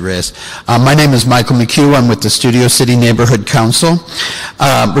 Thank you, Mr. Reyes. My name is Michael McHugh. I'm with the Studio City Neighborhood Council.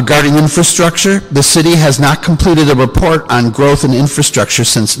 Regarding infrastructure, the city has not completed a report on growth in infrastructure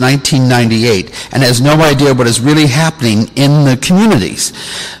since 1998 and has no idea what is really happening in the communities.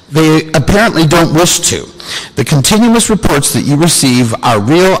 They apparently don't wish to. The continuous reports that you receive are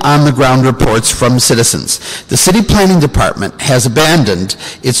real on-the-ground reports from citizens. The City Planning Department has abandoned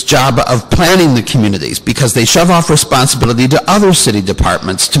its job of planning the communities because they shove off responsibility to other city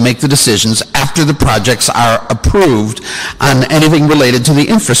departments to make the decisions after the projects are approved on anything related to the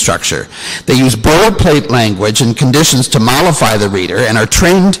infrastructure. They use boilerplate language and conditions to mollify the reader and are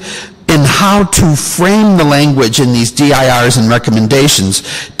trained in how to frame the language in these DIRs and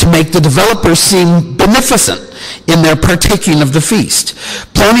recommendations to make the developers seem beneficent in their partaking of the feast.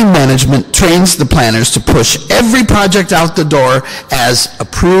 Planning management trains the planners to push every project out the door as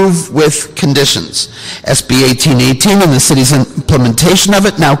approved with conditions. SB 1818 and the city's implementation of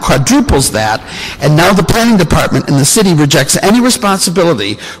it now quadruples that, and now the planning department in the city rejects any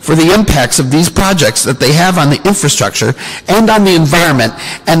responsibility for the impacts of these projects that they have on the infrastructure and on the environment.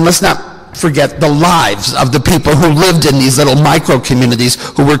 And let's not forget the lives of the people who lived in these little micro communities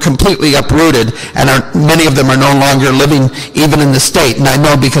who were completely uprooted, and many of them are no longer living even in the state. And I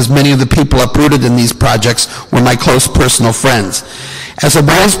know because many of the people uprooted in these projects were my close personal friends. As a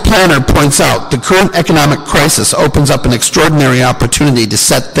wise planner points out, the current economic crisis opens up an extraordinary opportunity to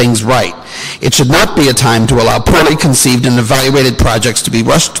set things right. It should not be a time to allow poorly conceived and evaluated projects to be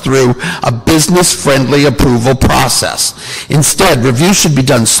rushed through a business-friendly approval process. Instead, review should be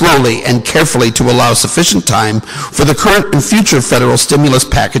done slowly and carefully to allow sufficient time for the current and future federal stimulus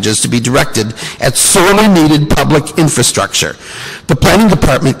packages to be directed at sorely needed public infrastructure. The planning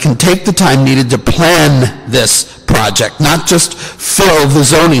department can take the time needed to plan this project, not just fill the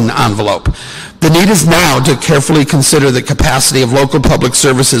zoning envelope. The need is now to carefully consider the capacity of local public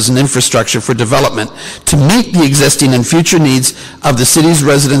services and infrastructure for development to meet the existing and future needs of the city's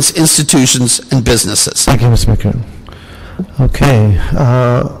residents, institutions, and businesses. Thank you, Mr. McKeown. Okay,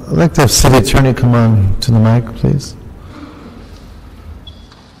 I'd like to have City Attorney come on to the mic, please.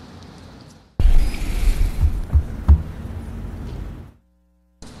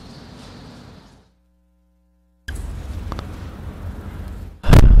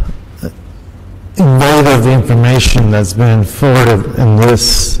 In light of the information that's been forwarded in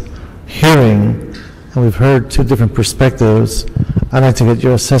this hearing, and we've heard two different perspectives, I'd like to get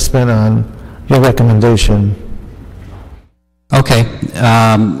your assessment on your recommendation. Okay.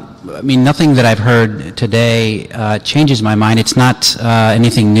 I mean, nothing that I've heard today changes my mind. It's not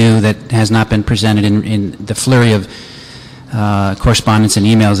anything new that has not been presented in the flurry of correspondence and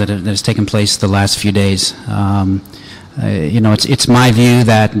emails that has taken place the last few days. You know, it's my view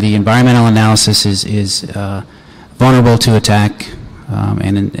that the environmental analysis is vulnerable to attack,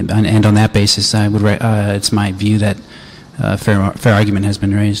 and on that basis, it's my view that fair argument has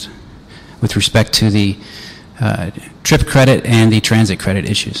been raised with respect to the trip credit and the transit credit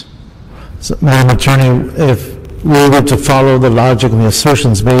issues. So, Madam Attorney, if we were to follow the logic and the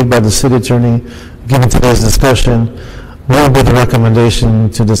assertions made by the City Attorney given today's discussion, what would be the recommendation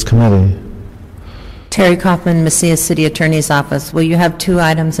to this committee? Terry Kaufman, Messiah City Attorney's Office. Well, you have two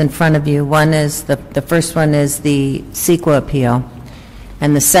items in front of you. One is the first one is the CEQA appeal,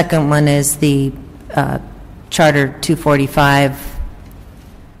 and the second one is the Charter 245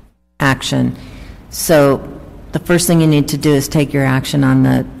 action. So the first thing you need to do is take your action on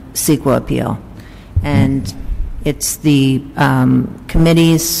the CEQA appeal, and it's the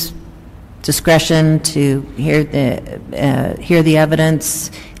committee's discretion to hear the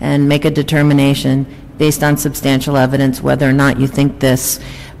evidence and make a determination based on substantial evidence whether or not you think this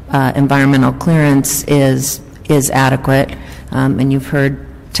environmental clearance is adequate, and you've heard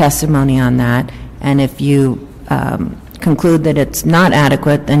testimony on that. And if you conclude that it's not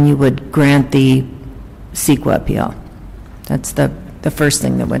adequate, then you would grant the CEQA appeal. That's the first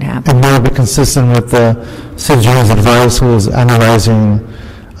thing that would happen. And that would be consistent with the City Attorney's advice, who is analyzing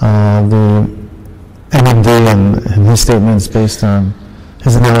the MMD and his statements based on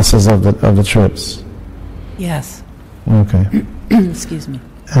his analysis of the trips. Yes. Okay. Excuse me.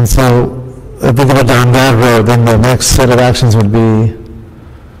 And so, if we go down that road, then the next set of actions would be.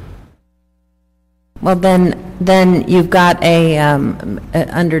 Well, then you've got a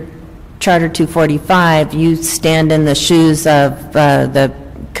under Charter 245, you stand in the shoes of the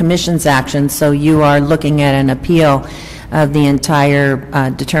Commission's action, so you are looking at an appeal of the entire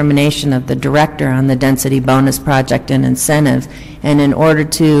determination of the director on the density bonus project and incentives. And in order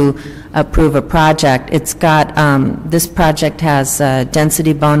to approve a project, it's got, this project has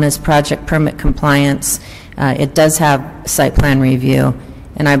density bonus, project permit compliance. It does have site plan review.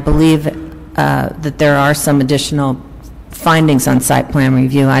 And I believe that there are some additional findings on site plan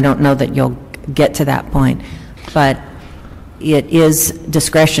review. I don't know that you'll get to that point, but it is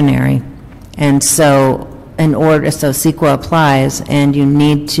discretionary. And so so CEQA applies, and you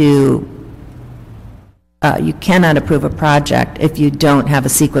need to, you cannot approve a project if you don't have a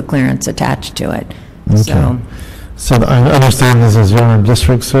CEQA clearance attached to it. Okay. So I understand this is your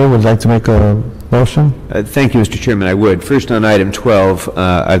district, sir. Would you like to make a motion? Thank you, Mr. Chairman. I would. First, on item 12,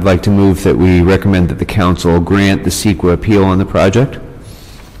 I'd like to move that we recommend that the council grant the CEQA appeal on the project.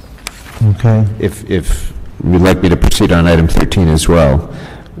 Okay. If you'd like me to proceed on item 13 as well.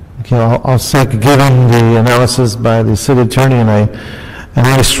 Okay, I'll second, given the analysis by the City Attorney, and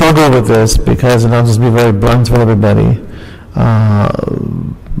I struggle with this because, and I'll just be very blunt with everybody,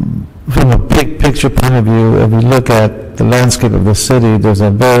 from a big picture point of view, if we look at the landscape of the city, there's a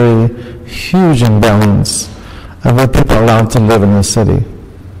very huge imbalance of what people are allowed to live in the city.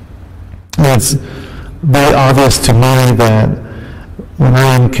 And it's very obvious to me that when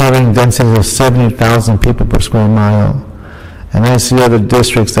I am carrying densities of 70,000 people per square mile, and I see other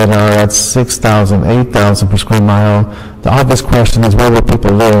districts that are at 6,000, 8,000 per square mile, the obvious question is, where will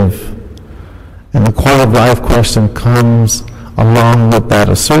people live? And the quality of life question comes along with that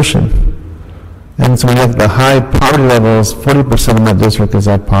assertion. And so we look at the high poverty levels, 40% of my district is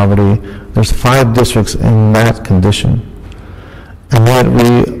at poverty. There's 5 districts in that condition. And yet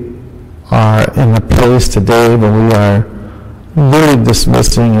we are in a place today where we are really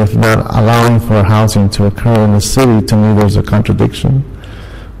dismissing, if not allowing for housing to occur in the city. To me, there's a contradiction.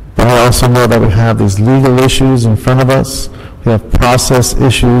 But I also know that we have these legal issues in front of us. We have process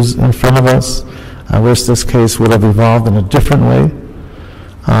issues in front of us. I wish this case would have evolved in a different way.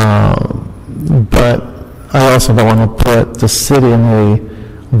 But I also don't want to put the city in a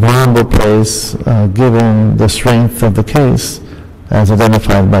vulnerable place, given the strength of the case as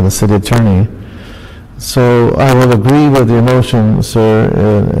identified by the city attorney. So I will agree with your motion, sir,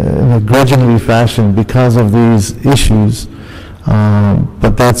 in a grudgingly fashion because of these issues.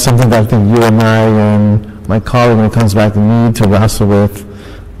 But that's something that I think you and I and my colleague, when it comes back, need to wrestle with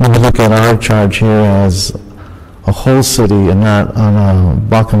when we look at our charge here as a whole city and not on a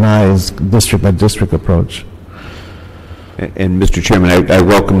balkanized district-by-district approach. And Mr. Chairman, I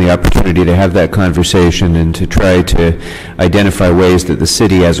welcome the opportunity to have that conversation and to try to identify ways that the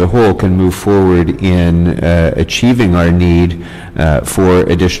city as a whole can move forward in achieving our need for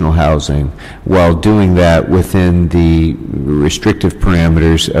additional housing, while doing that within the restrictive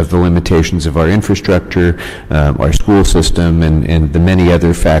parameters of the limitations of our infrastructure, our school system, and the many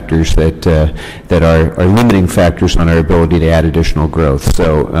other factors that are limiting factors on our ability to add additional growth.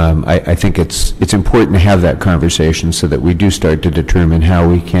 So I think it's important to have that conversation so that we do start to determine how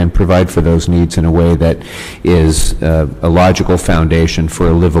we can provide for those needs in a way that is a logical foundation for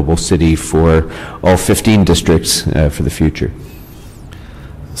a livable city for all 15 districts for the future.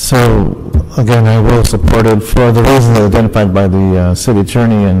 So, again, I will support it for the reasons identified by the city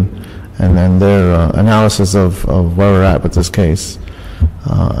attorney and then their analysis of where we're at with this case.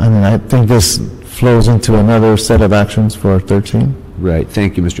 And I think this flows into another set of actions for 13. Right.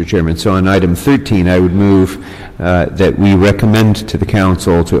 Thank you, Mr. Chairman. So on item 13, I would move that we recommend to the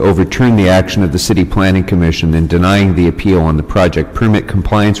council to overturn the action of the City Planning Commission in denying the appeal on the project permit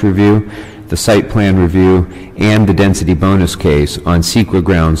compliance review, the site plan review, and the density bonus case on CEQA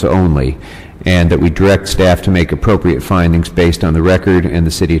grounds only, and that we direct staff to make appropriate findings based on the record and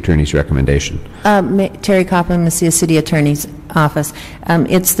the city attorney's recommendation. Terry Copeland, Messiah City Attorney's Office.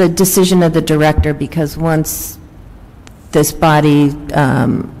 It's the decision of the director, because once this body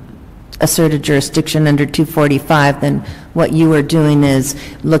asserted jurisdiction under 245, then what you were doing is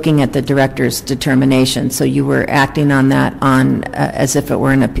looking at the director's determination. So you were acting on that as if it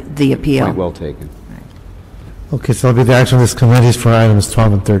were the appeal. Point well taken. Okay, so that'll be the action of this committee for items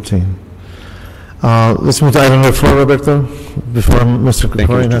 12 and 13. Let's move to item number 4, Roberto, before Mr.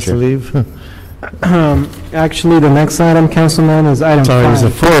 Krikorian has to leave. Actually, the next item, Councilman, is item 5. Sorry, is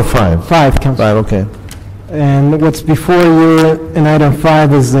it 4 or 5? 5, Councilman. 5, okay. And what's before you in item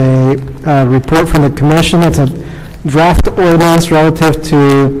 5 is a report from the commission. It's a draft ordinance relative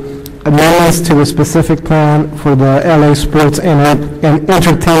to amendments to the specific plan for the LA Sports and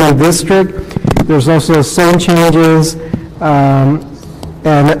Entertainment District. There's also zone changes and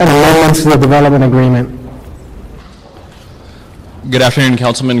amendments to the development agreement. Good afternoon,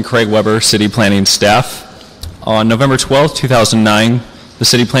 Councilman Craig Weber, City Planning staff. On November 12, 2009, the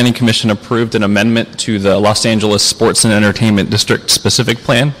City Planning Commission approved an amendment to the Los Angeles Sports and Entertainment District Specific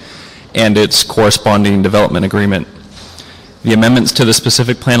Plan and its corresponding development agreement. The amendments to the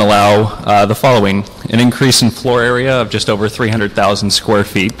specific plan allow the following: an increase in floor area of just over 300,000 square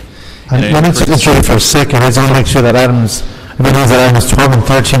feet. Let me just wait for a second. I just want to make sure that items 12 and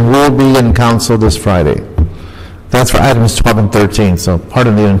 13 will be in council this Friday. That's for items 12 and 13, so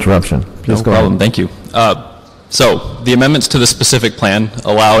pardon the interruption. Please go problem. ahead. Thank you. So the amendments to the specific plan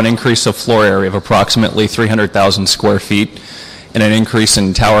allow an increase of floor area of approximately 300,000 square feet and an increase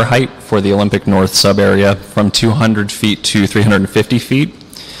in tower height for the Olympic North sub-area from 200 feet to 350 feet.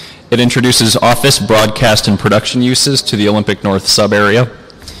 It introduces office, broadcast, and production uses to the Olympic North sub-area,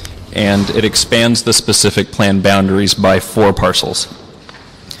 and it expands the specific plan boundaries by 4 parcels.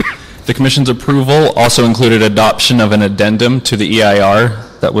 The Commission's approval also included adoption of an addendum to the EIR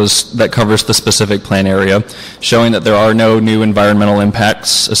that covers the specific plan area, showing that there are no new environmental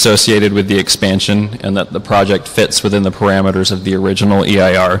impacts associated with the expansion and that the project fits within the parameters of the original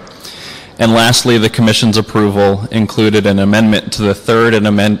EIR. And lastly, the Commission's approval included an amendment to the third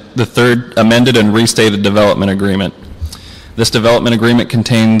amended and restated development agreement. This development agreement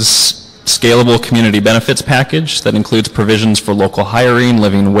contains scalable community benefits package that includes provisions for local hiring,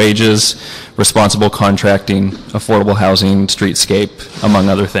 living wages, responsible contracting, affordable housing, streetscape, among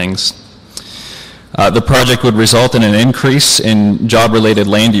other things. The project would result in an increase in job-related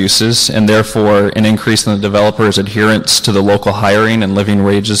land uses and therefore an increase in the developer's adherence to the local hiring and living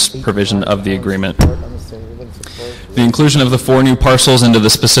wages provision of the agreement. The inclusion of the 4 new parcels into the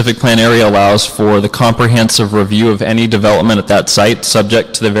specific plan area allows for the comprehensive review of any development at that site,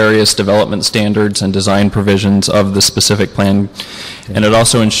 subject to the various development standards and design provisions of the specific plan. And it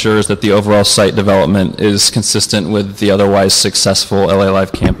also ensures that the overall site development is consistent with the otherwise successful LA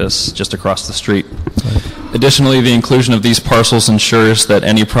Live campus just across the street. Additionally, the inclusion of these parcels ensures that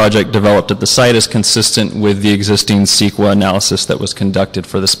any project developed at the site is consistent with the existing CEQA analysis that was conducted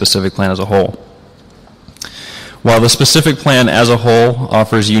for the specific plan as a whole. While the specific plan as a whole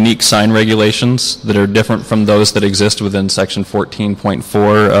offers unique sign regulations that are different from those that exist within Section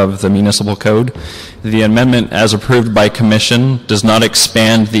 14.4 of the Municipal Code, the amendment as approved by Commission does not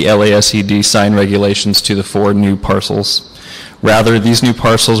expand the LASED sign regulations to the 4 new parcels. Rather, these new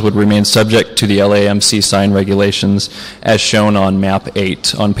parcels would remain subject to the LAMC sign regulations as shown on Map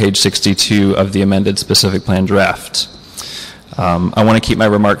 8 on page 62 of the amended specific plan draft. I want to keep my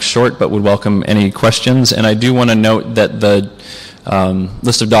remarks short, but would welcome any questions. And I do want to note that the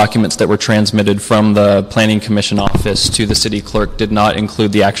list of documents that were transmitted from the Planning Commission office to the city clerk did not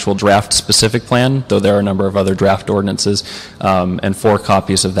include the actual draft specific plan, though there are a number of other draft ordinances, and 4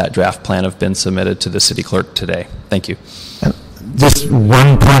 copies of that draft plan have been submitted to the city clerk today. Thank you. Just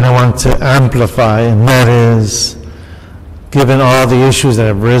one point I want to amplify, and that is, given all the issues that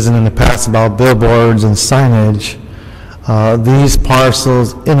have risen in the past about billboards and signage, these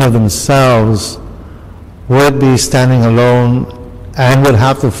parcels in of themselves would be standing alone and would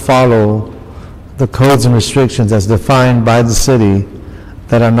have to follow the codes and restrictions as defined by the city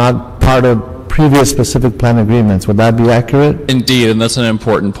that are not part of previous specific plan agreements. Would that be accurate? Indeed, and that's an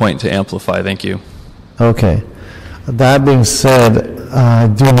important point to amplify. Thank you. Okay. That being said, I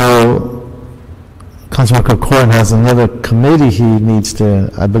do know Councilman Corcoran has another committee he needs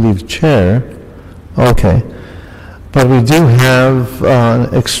to, I believe, chair. Okay. But we do have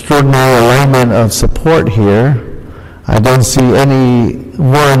an extraordinary alignment of support here. I don't see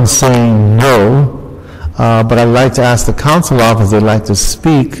anyone saying no, but I'd like to ask the council office if they'd like to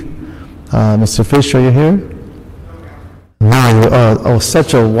speak. Mr. Fisher, are you here? No,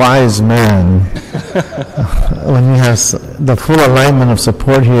 such a wise man. When you have the full alignment of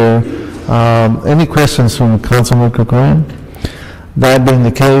support here. Any questions from Councilman Corcoran? That being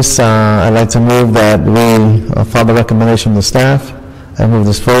the case, I'd like to move that we follow the recommendation of the staff and move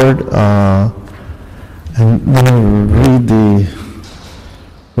this forward. And then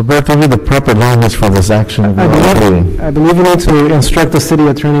Roberto, read the proper language for this action. I believe you need to instruct the city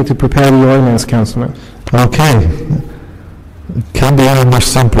attorney to prepare the ordinance, Councilman. Okay. It can't be any more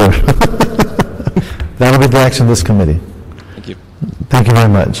simpler. That'll be the action of this committee. Thank you. Thank you very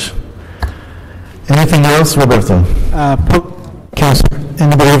much. Anything else, Roberto? Councilor,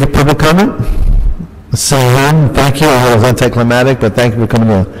 anybody have a public comment? Seeing none, thank you. I know it was anticlimactic, but thank you for coming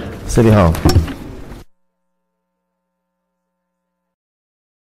to City Hall.